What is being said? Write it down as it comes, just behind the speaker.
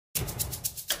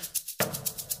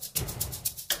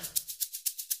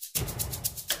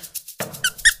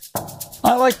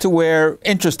I like to wear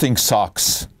interesting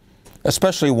socks,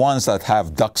 especially ones that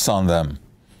have ducks on them.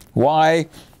 Why?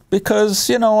 Because,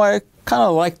 you know, I kind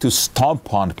of like to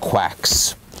stomp on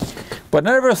quacks. But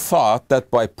I never thought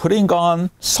that by putting on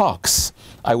socks,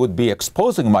 I would be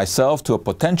exposing myself to a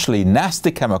potentially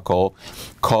nasty chemical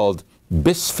called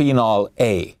bisphenol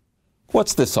A.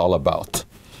 What's this all about?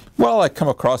 Well, I come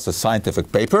across a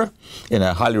scientific paper in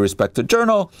a highly respected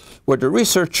journal where the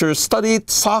researchers studied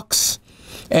socks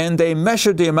and they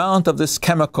measured the amount of this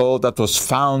chemical that was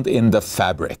found in the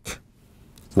fabric.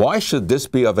 Why should this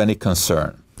be of any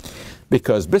concern?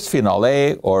 Because bisphenol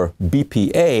A, or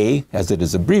BPA, as it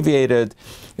is abbreviated,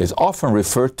 is often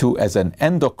referred to as an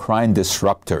endocrine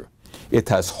disruptor. It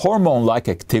has hormone-like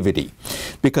activity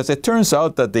because it turns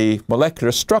out that the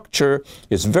molecular structure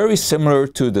is very similar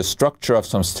to the structure of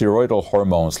some steroidal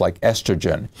hormones like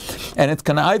estrogen. And it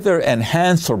can either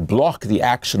enhance or block the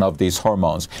action of these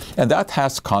hormones, and that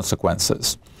has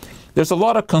consequences. There's a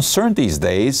lot of concern these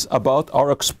days about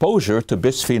our exposure to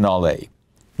bisphenol A.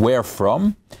 Where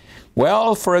from?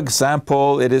 Well, for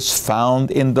example, it is found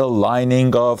in the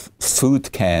lining of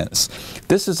food cans.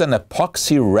 This is an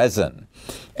epoxy resin,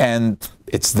 and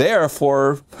it's there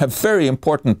for a very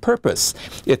important purpose.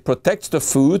 It protects the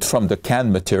food from the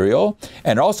canned material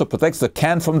and also protects the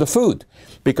can from the food,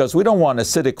 because we don't want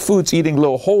acidic foods eating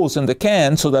little holes in the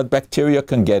can so that bacteria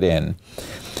can get in.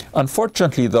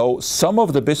 Unfortunately, though, some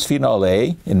of the bisphenol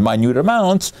A, in minute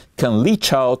amounts, can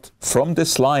leach out from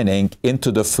this lining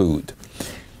into the food.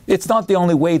 It's not the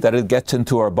only way that it gets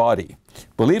into our body.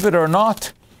 Believe it or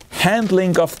not,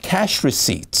 handling of cash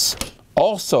receipts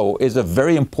also is a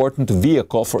very important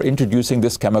vehicle for introducing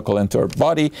this chemical into our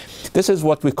body. This is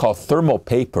what we call thermal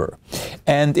paper.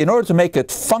 And in order to make it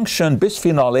function,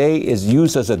 bisphenol A is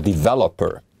used as a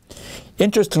developer.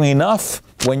 Interestingly enough,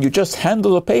 when you just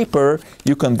handle the paper,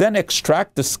 you can then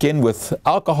extract the skin with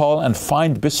alcohol and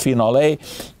find bisphenol A,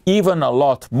 even a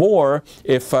lot more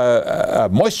if a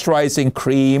moisturizing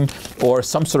cream or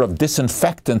some sort of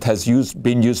disinfectant has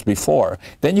been used before.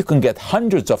 Then you can get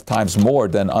hundreds of times more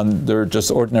than under just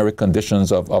ordinary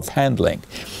conditions of handling.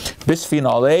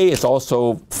 Bisphenol A is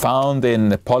also found in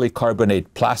polycarbonate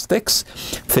plastics,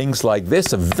 things like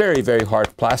this, a very, very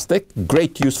hard plastic,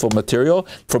 great useful material.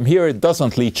 From here, it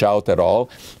doesn't leach out at all.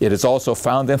 It is also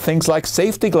found in things like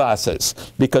safety glasses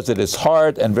because it is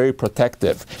hard and very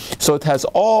protective. So it has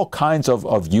all kinds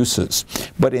of uses.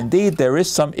 But indeed, there is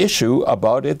some issue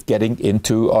about it getting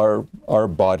into our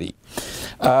body.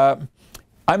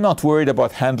 I'm not worried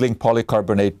about handling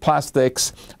polycarbonate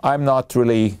plastics. I'm not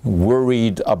really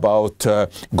worried about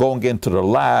going into the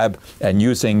lab and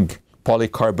using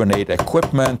polycarbonate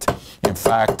equipment. In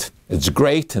fact, it's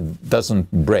great, it doesn't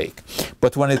break.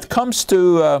 But when it comes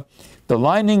to the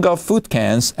lining of food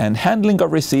cans and handling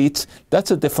of receipts,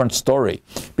 that's a different story.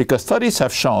 Because studies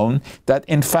have shown that,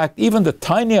 in fact, even the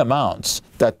tiny amounts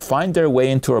that find their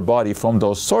way into our body from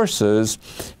those sources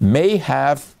may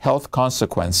have health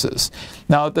consequences.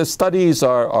 Now, the studies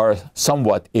are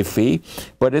somewhat iffy,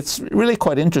 but it's really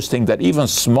quite interesting that even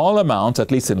small amounts, at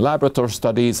least in laboratory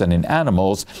studies and in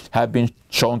animals, have been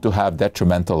shown to have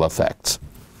detrimental effects.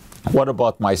 What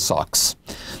about my socks?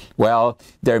 Well,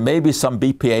 there may be some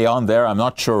BPA on there. I'm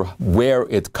not sure where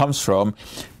it comes from.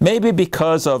 Maybe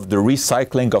because of the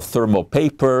recycling of thermal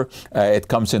paper, it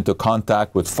comes into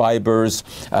contact with fibers.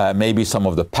 Maybe some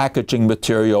of the packaging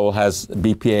material has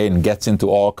BPA and gets into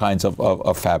all kinds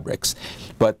of fabrics.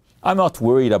 But I'm not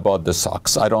worried about the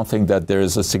socks. I don't think that there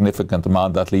is a significant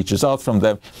amount that leaches out from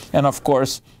them. And of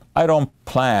course, I don't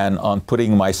plan on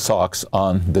putting my socks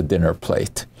on the dinner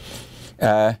plate.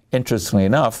 Interestingly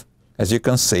enough, as you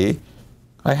can see,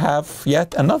 I have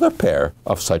yet another pair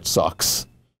of such socks.